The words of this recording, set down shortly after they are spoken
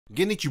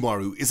Gin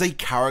Ichimaru is a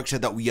character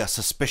that we are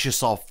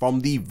suspicious of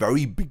from the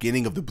very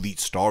beginning of the Bleach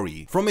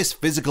story. From his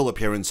physical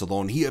appearance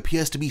alone, he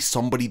appears to be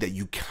somebody that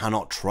you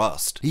cannot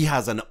trust. He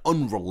has an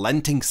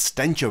unrelenting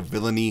stench of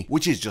villainy,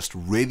 which is just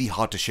really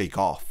hard to shake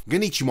off. Gin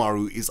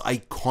Ichimaru is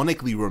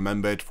iconically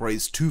remembered for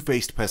his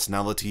two-faced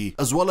personality,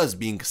 as well as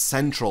being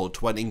central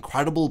to an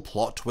incredible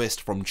plot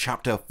twist from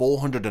chapter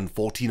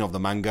 414 of the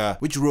manga,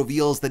 which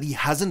reveals that he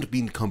hasn't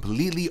been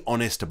completely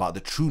honest about the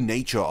true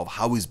nature of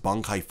how his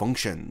Bankai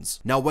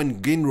functions. Now,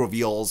 when Gin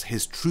reveals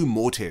his true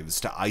motives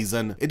to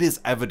Aizen, it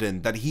is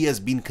evident that he has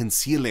been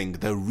concealing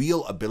the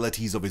real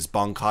abilities of his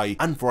Bankai,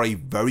 and for a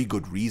very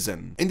good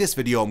reason. In this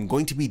video, I'm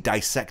going to be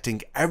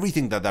dissecting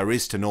everything that there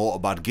is to know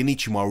about Gin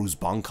Ichimaru's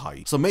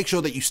Bankai, so make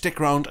sure that you stick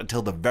around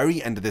until the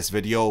very end of this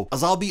video,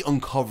 as I'll be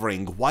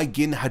uncovering why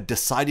Gin had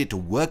decided to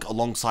work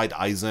alongside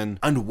Aizen,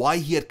 and why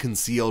he had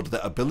concealed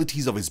the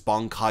abilities of his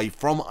Bankai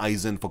from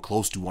Aizen for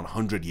close to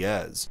 100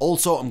 years.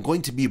 Also, I'm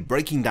going to be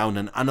breaking down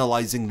and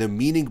analysing the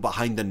meaning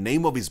behind the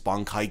name of his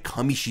Bankai,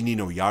 Kamishini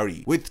no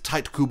Yari. With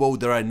Tite Kubo,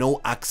 there are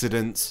no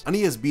accidents, and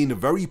he has been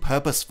very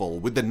purposeful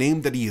with the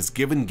name that he has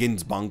given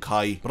Gin's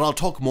Bankai, but I'll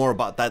talk more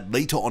about that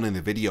later on in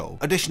the video.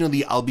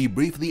 Additionally, I'll be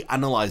briefly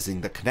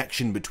analysing the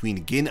connection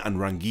between Gin and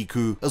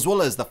Rangiku, as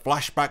well as the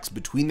flashbacks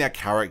between their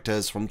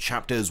characters from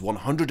chapters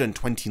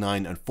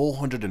 129 and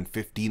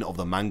 415 of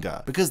the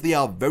manga, because they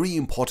are very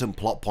important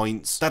plot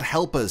points that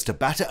help us to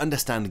better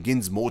understand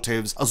Gin's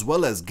motives as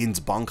well as Gin's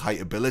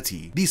Bankai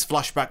ability. These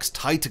flashbacks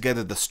tie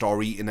together the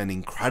story in an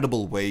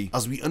incredible way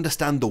as we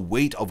understand the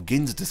weight of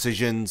Gin's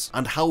decisions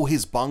and how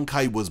his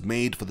Bankai was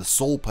made for the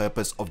sole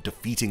purpose of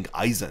defeating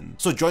Aizen.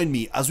 So join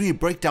me as we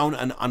break down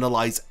and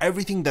analyse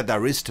everything that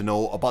there is to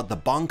know about the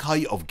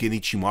Bankai of Gin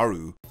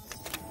Ichimaru.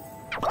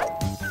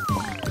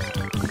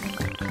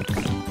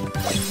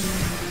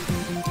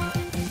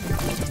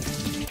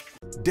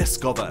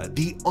 Discover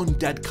the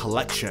Undead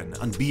Collection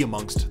and be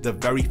amongst the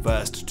very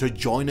first to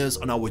join us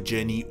on our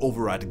journey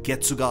over at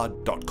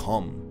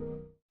getsuga.com.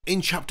 In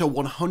chapter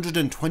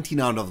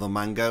 129 of the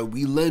manga,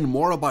 we learn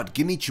more about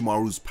Gin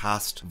Ichimaru's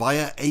past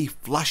via a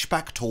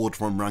flashback told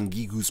from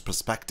Rangiku's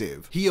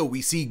perspective. Here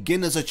we see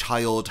Gin as a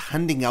child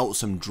handing out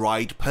some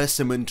dried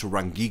persimmon to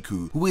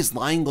Rangiku, who is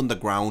lying on the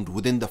ground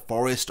within the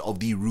forest of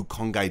the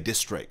Rukongai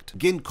district.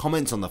 Gin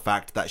comments on the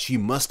fact that she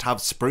must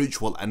have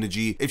spiritual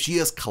energy if she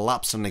has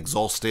collapsed and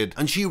exhausted,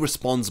 and she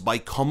responds by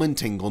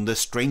commenting on the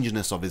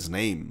strangeness of his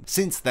name.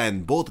 Since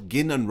then, both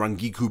Gin and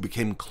Rangiku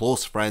became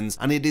close friends,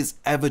 and it is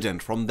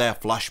evident from their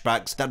flashbacks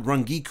that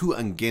Rangiku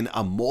and Gin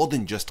are more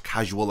than just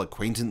casual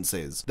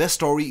acquaintances. Their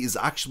story is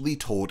actually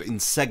told in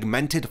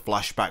segmented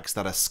flashbacks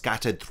that are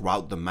scattered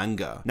throughout the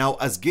manga. Now,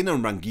 as Gin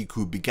and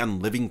Rangiku began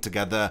living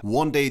together,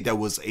 one day there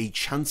was a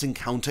chance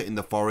encounter in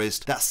the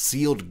forest that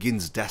sealed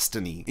Gin's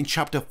destiny. In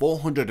chapter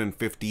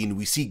 415,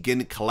 we see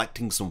Gin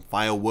collecting some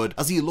firewood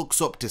as he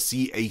looks up to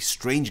see a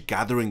strange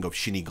gathering of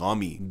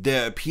Shinigami.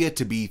 There appear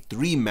to be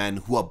three men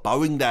who are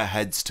bowing their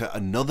heads to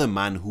another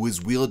man who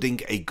is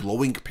wielding a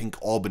glowing pink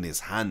orb in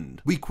his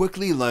hand. We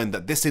quickly learn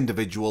that this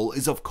individual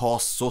is of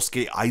course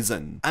Sosuke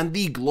Aizen, and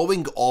the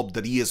glowing orb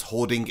that he is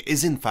holding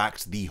is in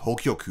fact the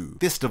Hokyoku.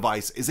 This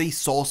device is a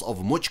source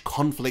of much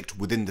conflict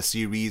within the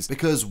series,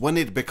 because when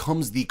it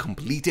becomes the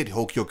completed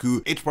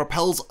Hokyoku, it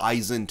propels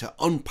Aizen to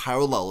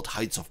unparalleled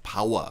heights of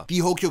power. The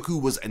Hokyoku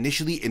was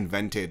initially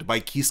invented by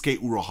Kisuke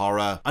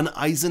Urahara, and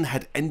Aizen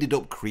had ended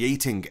up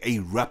creating a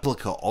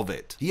replica of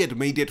it. He had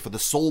made it for the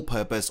sole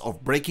purpose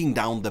of breaking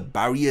down the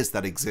barriers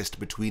that exist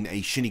between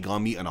a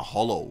Shinigami and a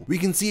Hollow. We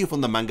can see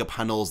from the manga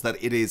panels that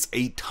it is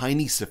a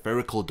tiny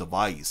spherical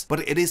device,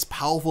 but it is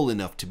powerful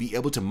enough to be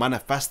able to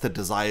manifest the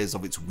desires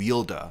of its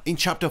wielder. In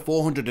chapter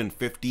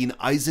 415,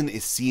 Aizen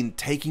is seen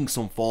taking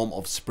some form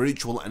of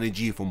spiritual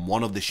energy from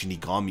one of the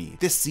Shinigami.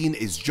 This scene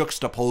is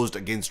juxtaposed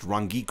against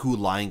Rangiku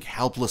lying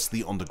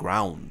helplessly on the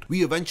ground.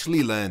 We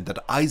eventually learn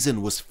that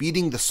Aizen was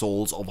feeding the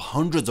souls of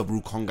hundreds of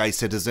Rukongai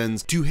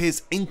citizens to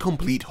his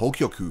incomplete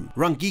Hokyoku.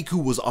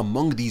 Rangiku was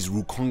among these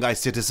Rukongai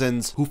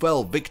citizens who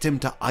fell victim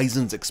to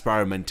Aizen's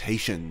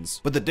experimentations.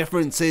 But the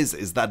difference is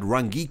that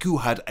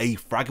Rangiku had a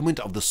fragment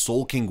of the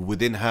Soul King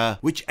within her,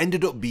 which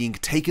ended up being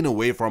taken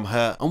away from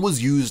her and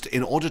was used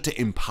in order to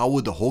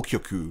empower the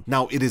Hokyoku.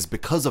 Now, it is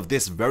because of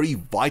this very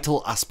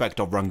vital aspect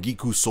of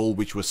Rangiku's soul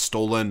which was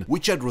stolen,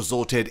 which had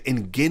resulted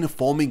in Gin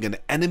forming an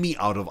enemy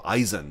out of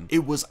Aizen.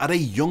 It was at a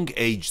young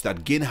age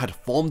that Gin had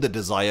formed the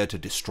desire to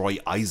destroy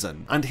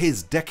Aizen, and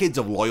his decades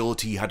of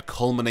loyalty had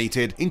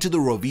culminated into the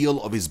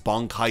reveal of his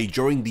Bankai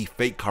during the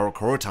fake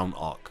Karakura Town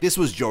arc. This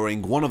was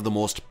during one of the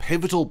most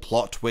pivotal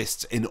plot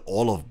twists in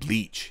all of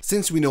Bleach.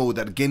 Since we know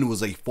that Gin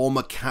was a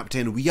former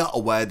captain, we are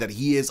aware that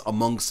he is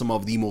among some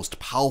of the most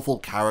powerful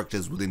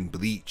characters within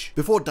Bleach.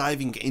 Before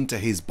diving into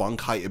his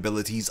Bankai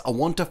abilities, I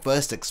want to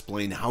first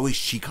explain how his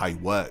Shikai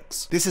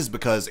works. This is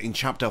because in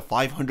chapter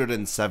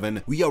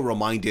 507, we are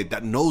reminded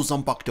that no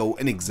Zanpakuto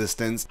in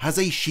existence has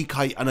a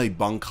Shikai and a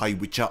Bankai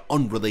which are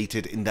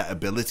unrelated in their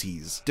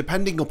abilities.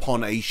 Depending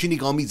upon a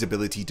Shinigami's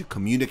ability to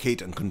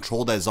communicate and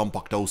control their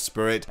Zanpakuto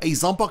spirit, a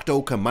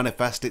Zanpakuto can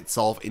manifest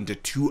itself into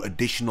two 2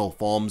 additional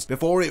forms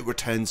before it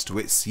returns to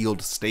its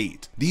sealed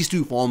state. These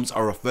 2 forms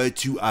are referred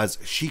to as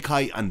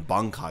Shikai and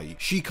Bankai.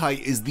 Shikai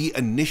is the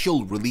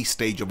initial release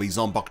stage of a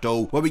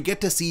Zanpakuto, where we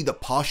get to see the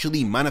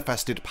partially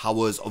manifested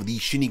powers of the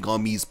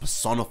Shinigami's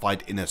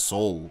personified inner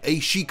soul. A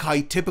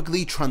Shikai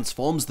typically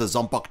transforms the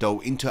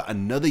Zanpakuto into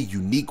another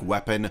unique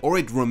weapon, or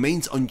it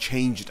remains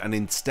unchanged and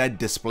instead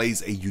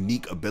displays a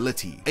unique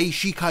ability. A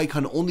Shikai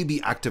can only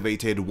be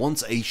activated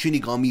once a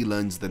Shinigami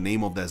learns the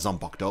name of their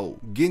Zanpakuto.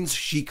 Gin's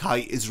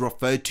Shikai is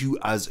referred to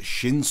as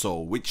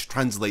Shinso, which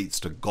translates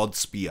to God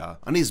Spear,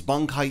 and his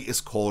Bankai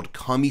is called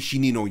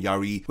Kamishini no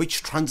Yari,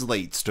 which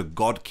translates to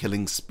God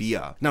Killing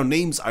Spear. Now,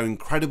 names are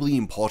incredibly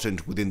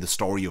important within the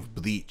story of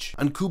Bleach,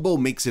 and Kubo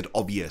makes it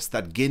obvious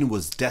that Gin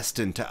was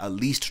destined to at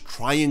least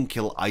try and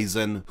kill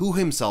Aizen, who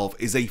himself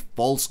is a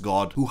false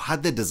god who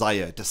had the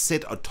desire to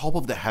sit atop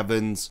of the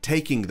heavens,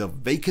 taking the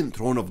vacant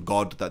throne of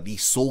God that the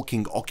Soul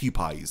King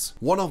occupies.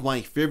 One of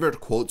my favorite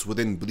quotes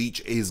within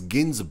Bleach is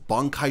Gin's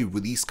Bankai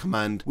release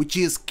command, which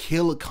is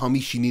kill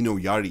Kamishini no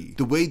Yari.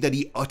 The way that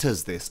he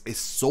utters this is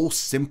so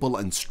simple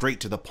and straight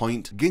to the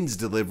point. Gin's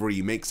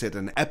delivery makes it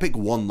an epic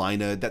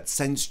one-liner that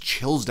sends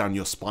chills down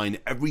your spine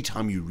every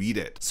time you read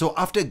it. So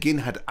after Gin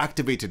had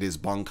activated his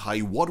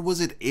Bankai, what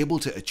was it able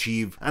to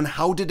achieve, and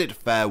how did it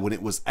fare when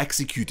it was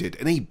executed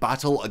in a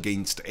battle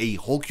against a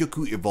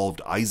Hokyoku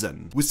evolved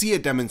Aizen? We see a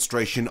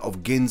demonstration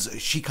of Gin's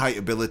Shikai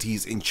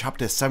abilities in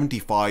chapter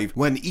 75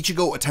 when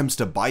Ichigo attempts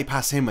to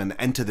bypass him and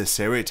enter the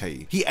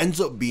Serite. He ends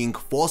up being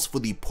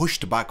forcefully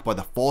pushed back by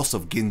the force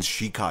of Gin's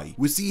Shikai.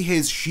 We see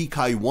his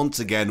Shikai once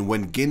again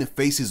when Gin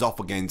faces off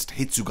against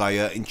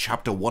Hitsugaya in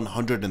chapter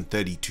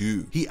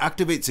 132. He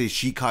activates his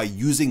Shikai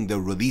using the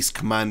release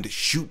command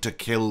shoot to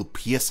kill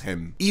pierce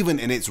him. Even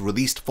in its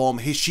released form,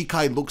 his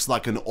Shikai looks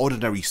like an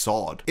ordinary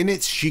sword. In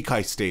its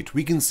Shikai state,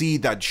 we can see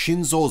that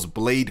Shinso's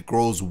blade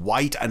grows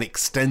white and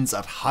extends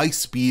at high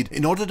speed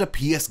in order to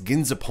pierce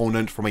Gin's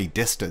opponent from a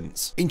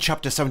distance. In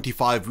chapter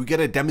 75, we get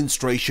a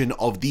demonstration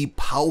of the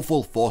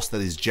powerful force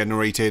that is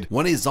generated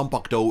when his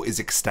Zanpakuto is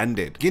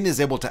extended. Gin is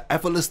able to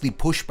effortlessly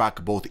push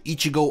back both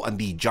Ichigo and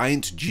the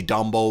giant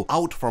Jidambo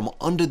out from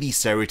under the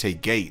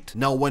Serite gate.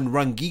 Now, when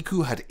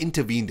Rangiku had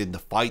intervened in the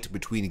fight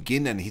between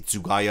Gin and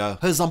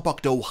Hitsugaya, her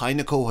Zanpakuto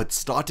Hinako had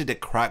started to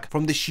crack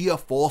from the sheer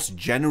force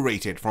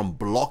generated from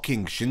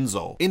blocking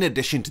Shinso. In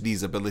addition to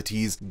these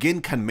abilities,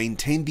 Gin can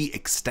maintain the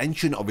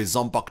extension of his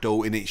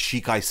Zanpakuto in its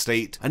Shikai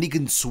state, and he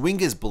can swing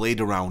his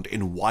blade around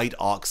in wide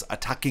arcs,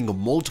 attacking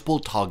multiple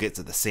targets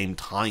at the same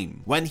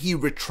time. When he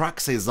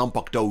retracts his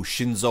Zanpakuto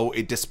Shinso,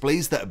 it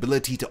displays the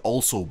ability to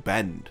also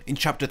bend. In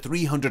chapter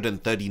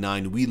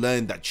 339, we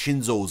learn that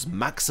Shinso's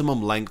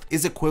maximum length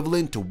is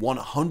equivalent to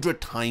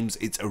 100 times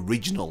its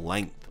original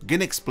length.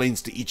 Gin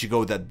explains to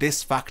Ichigo that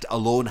this fact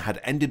alone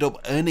had ended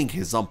up earning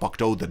his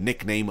Zanpakuto the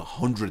nickname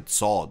 100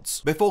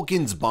 Swords. Before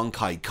Gin's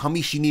Bankai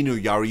Kamishini no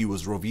Yari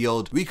was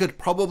revealed, we could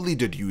probably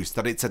deduce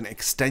that it's an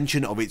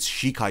extension of its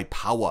Shikai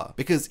power,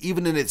 because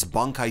even in its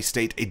Bankai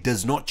state it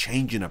does not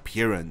change in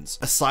appearance,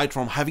 aside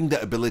from having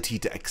the ability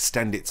to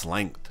extend its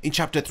length. In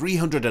chapter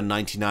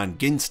 399,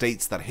 Gin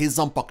states that his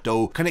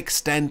Zanpakuto can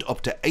extend up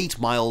to 8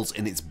 miles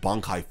in its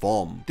Bankai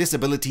form. This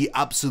ability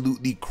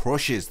absolutely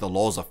crushes the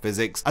laws of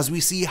physics, as we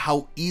see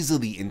how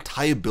easily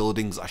entire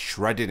buildings are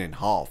shredded in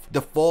half.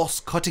 The force,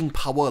 cutting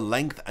power,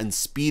 length and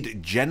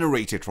speed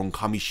generated from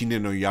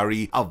Kamishini no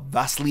Yari are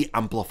vastly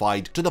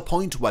amplified to the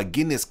point where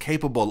Gin is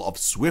capable of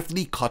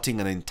swiftly cutting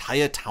an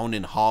entire town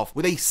in half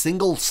with a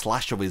single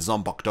slash of his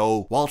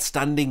Zanpakuto while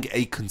standing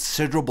a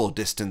considerable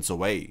distance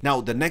away.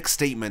 Now, the next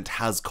statement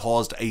has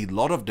caused a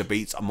lot of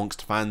debates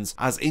amongst fans,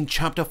 as in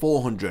chapter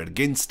 400,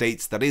 Gin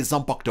states that his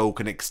Zanpakuto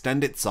can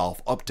extend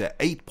itself up to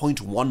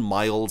 8.1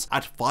 miles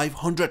at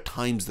 500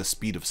 times the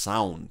speed of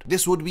sound.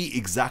 This would be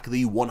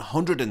exactly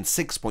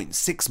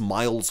 106.6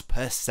 miles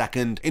per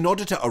second in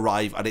order to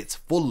arrive at its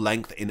full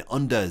length in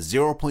under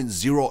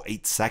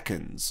 0.08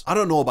 seconds. I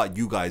don't know about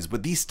you guys,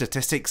 but these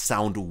statistics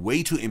sound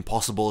way too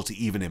impossible to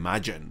even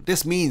imagine.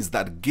 This means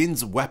that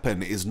Gin's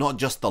weapon is not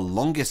just the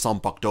longest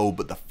Zanpakuto,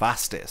 but the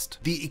fastest.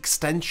 The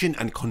extension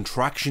and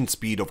contraction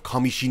speed of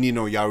Kamishini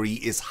no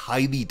Yari is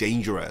highly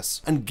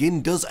dangerous, and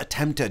Gin does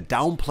attempt to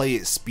downplay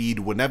its speed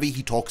whenever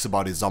he talks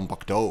about his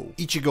Zanpakuto.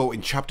 Ichigo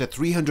in chapter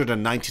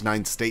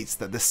 399 states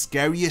that the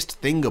scariest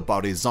thing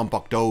about his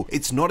Zanpakuto,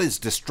 it's not its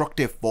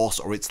destructive force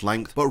or its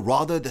length, but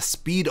rather the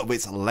speed of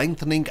its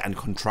lengthening and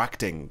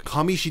contracting.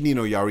 Kamishini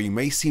no Yari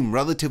may seem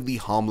relatively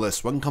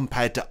harmless when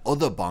compared to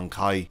other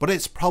Bankai, but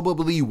it's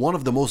probably one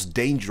of the most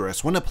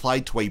dangerous when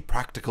applied to a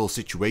practical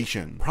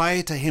situation.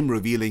 Prior to him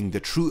revealing the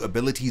true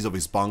abilities of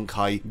his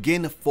Bankai,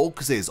 Gin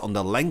focuses on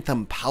the length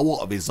and power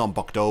of his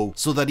Zanpakuto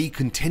so that he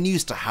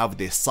continues to have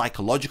this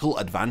psychological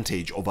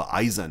advantage over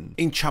Aizen.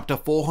 In chapter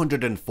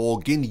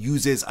 404, Gin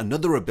uses an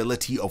another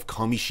ability of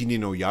Kamishini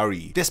no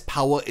Yari. This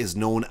power is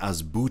known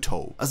as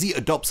Buto, as he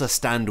adopts a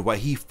stand where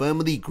he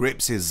firmly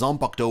grips his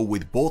Zanpakuto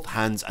with both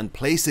hands and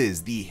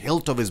places the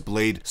hilt of his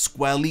blade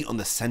squarely on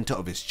the center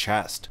of his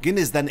chest. Gin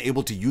is then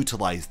able to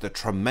utilize the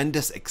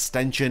tremendous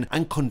extension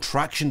and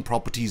contraction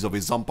properties of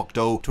his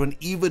Zanpakuto to an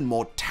even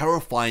more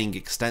terrifying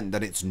extent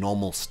than its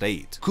normal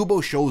state.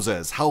 Kubo shows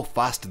us how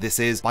fast this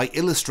is by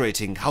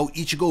illustrating how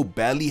Ichigo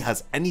barely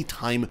has any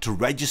time to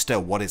register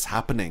what is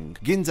happening.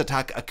 Gin's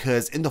attack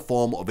occurs in the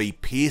form of a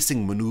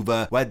piercing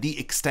maneuver where the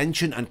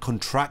extension and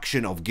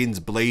contraction of Gin's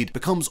blade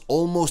becomes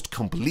almost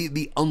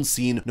completely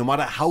unseen no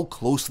matter how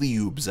closely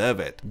you observe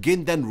it.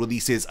 Gin then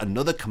releases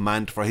another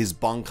command for his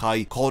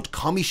Bankai called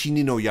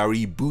Kamishini no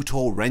Yari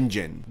Buto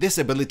Renjin. This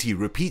ability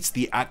repeats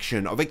the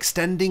action of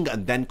extending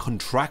and then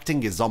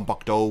contracting his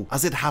Zanpakuto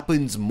as it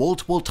happens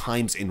multiple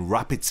times in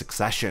rapid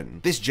succession.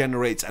 This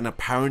generates an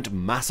apparent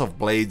mass of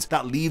blades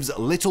that leaves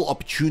little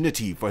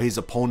opportunity for his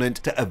opponent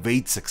to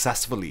evade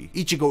successfully.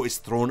 Ichigo is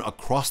thrown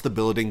across the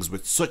buildings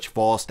with such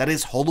force that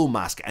his hollow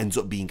mask ends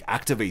up being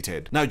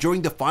activated. Now,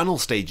 during the final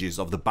stages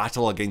of the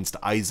battle against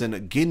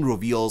Aizen, Gin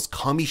reveals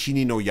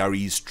Kamishini no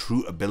Yari's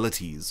true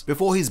abilities.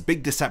 Before his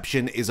big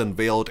deception is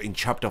unveiled in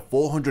chapter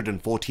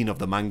 414 of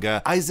the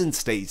manga, Aizen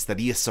states that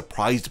he is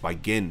surprised by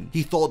Gin.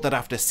 He thought that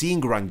after seeing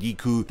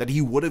Rangiku that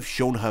he would have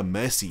shown her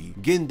mercy.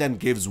 Gin then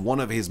gives one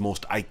of his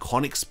most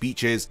iconic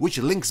speeches, which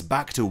links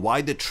back to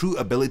why the true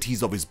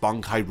abilities of his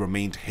Bankai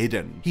remained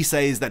hidden. He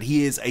says that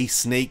he is a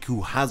snake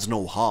who has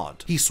no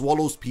heart. He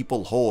swallows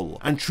people whole,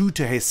 and true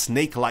to his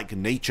snake-like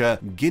nature,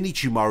 Gin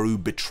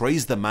Ichimaru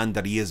betrays the man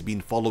that he has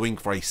been following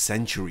for a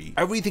century.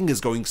 Everything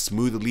is going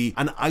smoothly,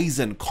 and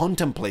Aizen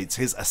contemplates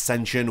his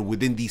ascension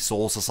within the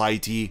Soul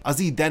Society, as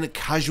he then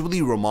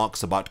casually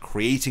remarks about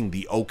creating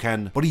the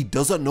Oken, but he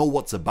doesn't know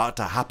what's about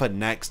to happen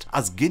next,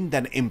 as Gin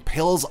then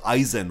impales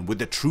Aizen with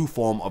the true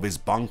form of his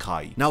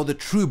Bankai. Now, the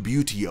true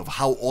beauty of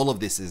how all of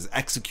this is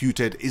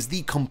executed is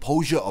the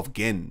composure of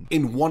Gin.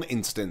 In one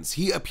instance,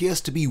 he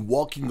appears to be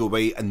walking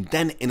away, and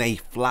then in a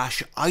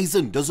flash,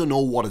 Aizen doesn't know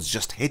what has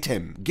just hit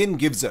him. Gin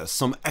gives us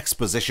some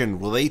exposition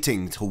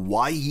relating to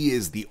why he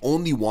is the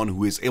only one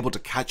who is able to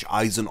catch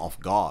Aizen off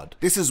guard.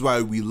 This is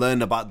where we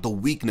learn about the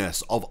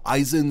weakness of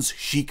Aizen's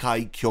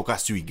Shikai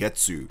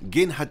Kyokasuigetsu.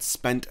 Gin had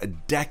spent a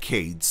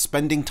decade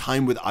spending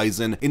time with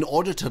Aizen in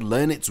order to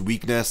learn its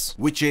weakness,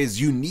 which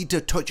is you need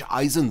to touch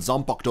Aizen's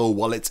Zanpakuto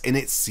while it's in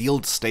its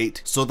sealed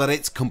state so that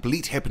its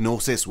complete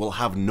hypnosis will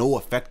have no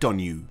effect on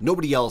you.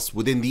 Nobody else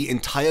within the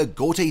entire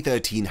Gotei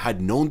 13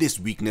 had known this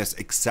weakness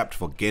except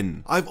for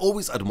Gin. I've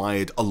always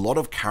admired a lot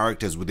of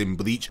characters within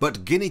Bleach,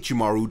 but Gin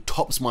Ichimaru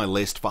tops my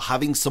list for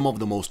having some of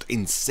the most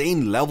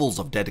insane levels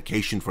of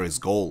dedication for his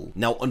goal.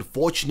 Now,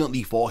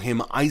 unfortunately for him,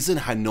 Aizen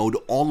had known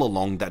all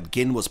along that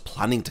Gin was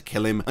planning to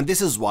kill him, and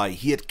this is why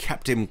he had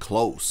kept him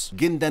close.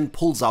 Gin then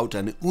pulls out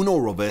an Uno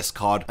reverse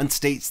card and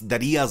states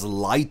that he has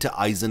lied to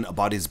Aizen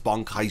about his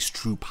Bankai's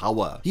true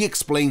power. He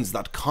explains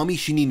that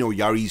Kamishini no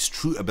Yari's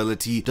true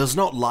ability does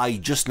not lie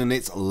just in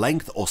its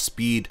length or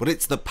speed, but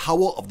it's the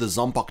power of the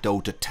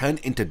Zanpakuto to turn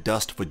into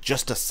dust for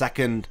just a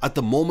second at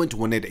the moment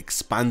when it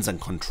expands and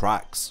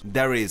contracts.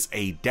 There is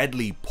a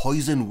deadly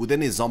poison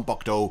within his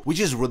Zanpakuto which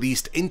is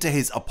released into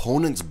his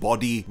opponent's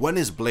body when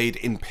his blade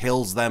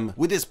impales them,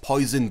 with his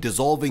poison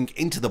dissolving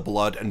into the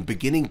blood and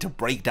beginning to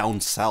break down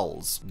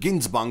cells.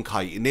 Gin's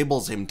Bankai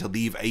enables him to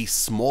leave a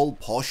small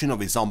portion of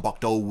his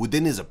Zanpakuto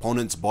within his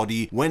opponent's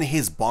body when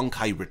his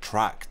Bankai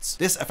retracts.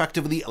 This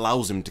effectively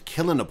allows him to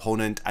kill an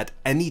opponent at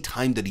any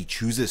time that he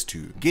chooses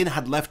to. Gin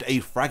had left a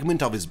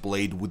fragment of his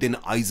blade within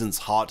Aizen's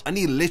heart, and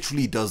he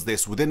literally does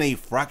this within a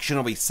fraction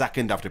of a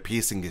second after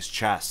piercing his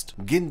chest.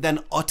 Gin then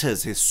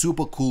utters his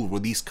super cool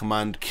release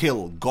command,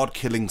 kill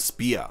God-killing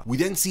spear. We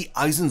then see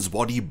Aizen's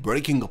body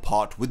breaking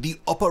apart, with the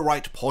upper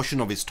right portion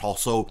of his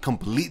torso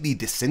completely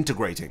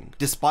disintegrating.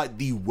 Despite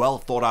the well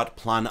thought out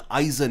plan,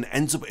 Aizen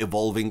ends up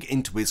evolving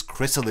into his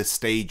chrysalis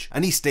stage,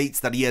 and he states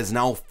that he has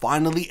now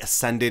finally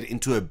ascended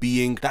into a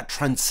being that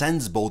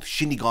transcends both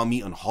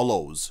Shinigami and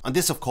Hollows. And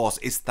this of course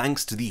is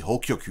thanks to the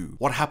Hokyoku.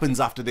 What happens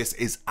after this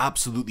is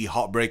absolutely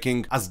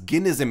heartbreaking, as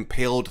Gin is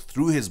impaled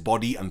through his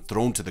body and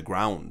thrown to the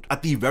ground.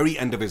 At the very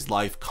end of his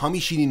life,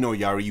 Kamishini no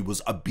Yari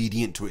was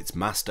obedient to its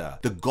master.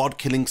 The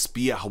god-killing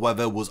spear,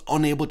 however, was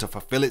unable to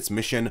fulfill its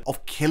mission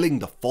of killing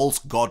the false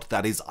god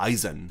that is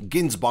Aizen.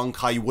 Gin's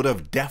Bankai would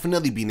have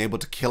definitely been able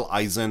to kill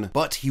Aizen,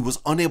 but he was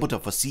unable to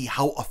foresee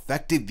how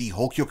effective the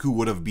Hokyoku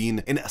would have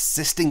been in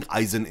assisting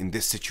Aizen in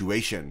this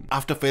situation.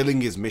 After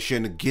failing his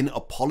mission, Gin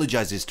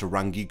apologizes to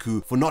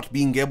Rangiku for not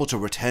being able to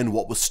return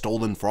what was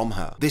stolen from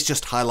her. This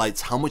just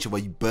highlights how much of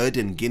a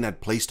burden Gin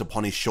had placed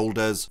upon his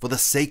shoulders for the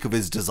sake of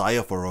his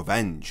desire for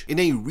revenge. In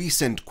a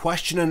recent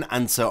question and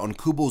answer on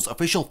Kubo's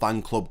official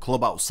fan club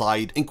Club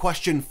Outside, in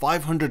question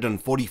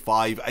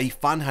 545, a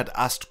fan had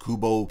asked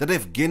Kubo that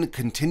if Gin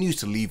continues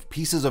to leave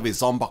pieces of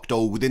his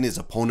Zanpakuto within his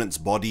opponent's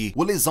body,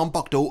 will his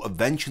Zanpakuto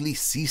eventually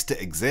cease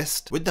to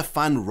exist? With the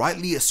fan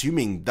rightly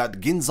assuming that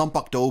Gin's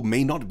Zanpakuto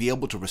may not be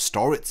able to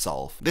restore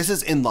itself. This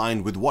is in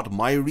line with what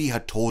Mayuri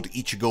had told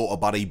Ichigo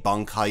about a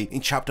Bankai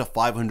in chapter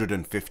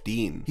 515.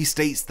 15. He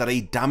states that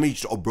a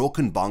damaged or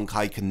broken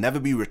Bankai can never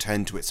be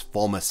returned to its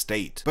former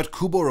state, but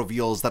Kubo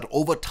reveals that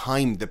over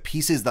time the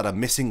pieces that are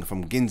missing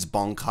from Gin's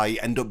Bankai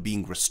end up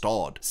being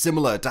restored,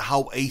 similar to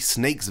how a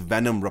snake's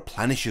venom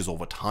replenishes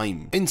over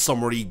time. In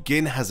summary,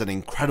 Gin has an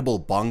incredible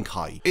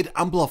Bankai. It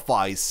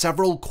amplifies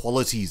several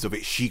qualities of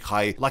its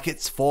Shikai, like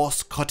its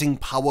force, cutting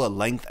power,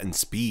 length, and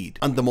speed.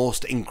 And the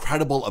most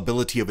incredible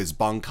ability of his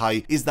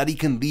Bankai is that he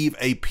can leave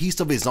a piece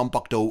of his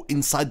Zanpakuto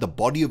inside the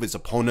body of his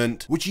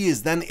opponent, which he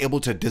is then able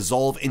to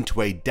dissolve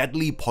into a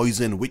deadly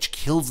poison which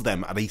kills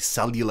them at a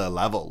cellular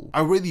level.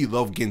 I really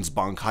love Gin's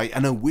Bankai,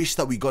 and I wish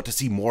that we got to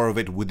see more of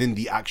it within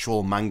the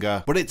actual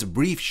manga, but its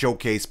brief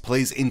showcase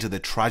plays into the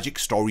tragic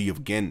story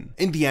of Gin.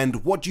 In the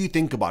end, what do you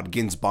think about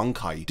Gin's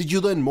Bankai? Did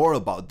you learn more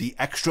about the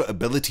extra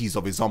abilities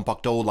of his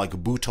Zanpakuto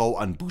like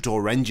Buto and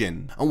Buto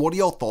Renjin? And what are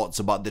your thoughts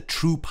about the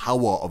true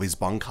power of his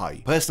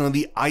Bankai?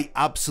 Personally, I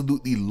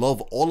absolutely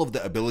love all of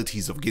the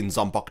abilities of Gin's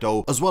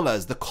Zanpakuto, as well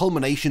as the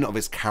culmination of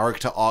his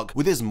character arc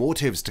with his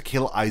motives to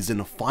kill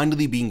Aizen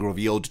finally being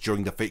revealed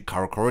during the Fate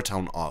Karakura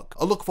Town arc.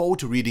 I look forward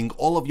to reading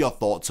all of your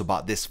thoughts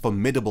about this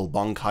formidable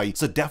Bankai,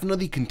 so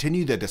definitely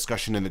continue the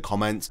discussion in the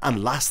comments.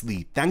 And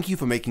lastly, thank you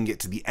for making it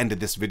to the end of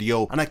this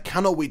video, and I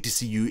cannot wait to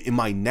see you in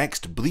my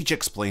next Bleach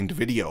Explained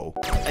video.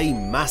 A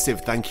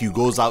massive thank you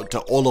goes out to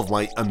all of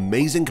my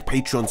amazing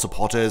Patreon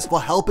supporters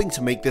for helping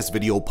to make this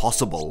video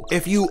possible.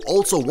 If you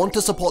also want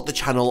to support the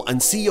channel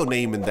and see your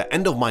name in the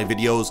end of my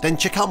videos, then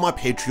check out my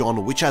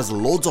Patreon, which has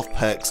loads of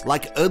perks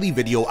like early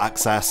video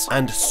access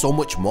and so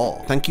much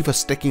more. Thank you for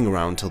sticking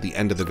around till the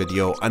end of the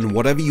video, and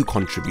whatever you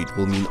contribute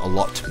will mean a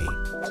lot to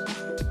me.